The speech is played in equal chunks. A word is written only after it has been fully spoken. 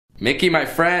Mickey, my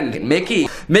friend. Mickey.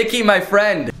 Mickey, my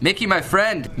friend. Mickey, my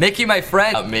friend. Mickey, my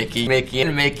friend. Mickey, Mickey,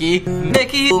 and Mickey.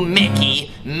 Mickey.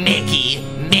 Mickey. Mickey.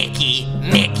 Mickey.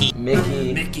 Mickey. Mickey.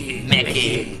 Mickey.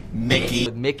 Mickey.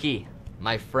 Mickey. Mickey.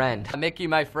 My friend. Mickey,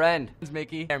 my friend. It's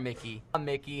Mickey. Or Mickey.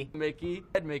 Mickey. Mickey.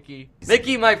 And Mickey.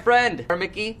 Mickey, my friend. Or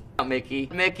Mickey. Mickey.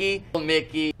 Mickey.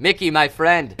 Mickey. Mickey, my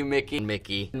friend. Mickey.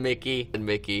 Mickey. Mickey. And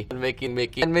Mickey. And Mickey.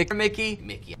 Mickey. And Mickey. Mickey.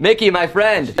 Mickey. Mickey, my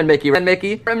friend. And Mickey. And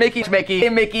Mickey. And Mickey. Mickey.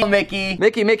 Mickey. Mickey.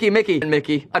 Mickey. Mickey. Mickey. And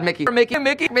Mickey. And Mickey. Mickey.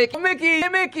 Mickey. Mickey. Mickey.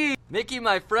 Mickey. Mickey,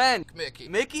 my friend. Mickey.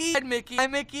 Mickey. And Mickey.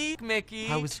 And Mickey. Mickey.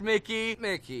 How is Mickey?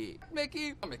 Mickey.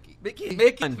 Mickey. Mickey. Mickey.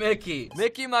 Mickey. Mickey.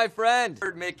 Mickey, my friend.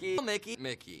 Mickey. Mickey.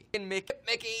 Mickey. And Mickey.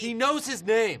 Mickey. He knows his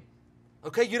name.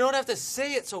 Okay, you don't have to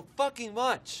say it so fucking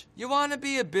much. You wanna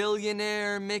be a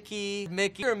billionaire, Mickey?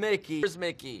 Mickey or Mickey? Where's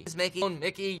Mickey? Is Mickey?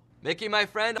 Mickey. Mickey, my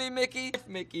friend. Mickey.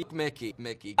 Mickey. Mickey.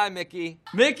 Mickey. Hi, Mickey.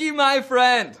 Mickey, my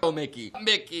friend. Oh, Mickey.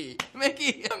 Mickey.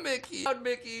 Mickey. Mickey.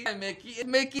 Mickey. Mickey. Mickey.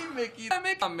 Mickey. Mickey. Mickey.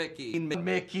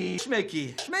 Mickey.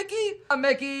 Mickey. Mickey.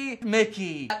 Mickey.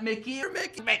 Mickey. Mickey or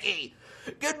Mickey. Mickey.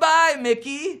 Goodbye,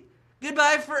 Mickey.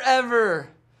 Goodbye forever,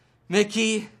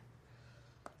 Mickey.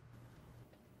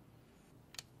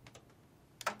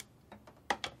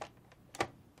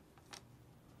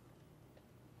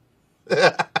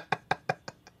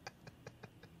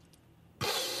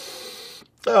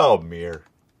 Oh, Amir.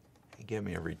 You get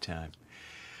me every time.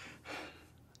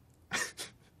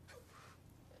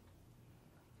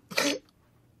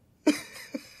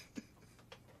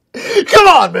 Come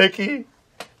on, Mickey.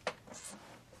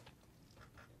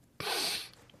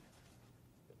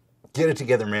 Get it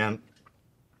together, man.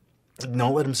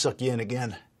 Don't let him suck you in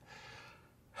again.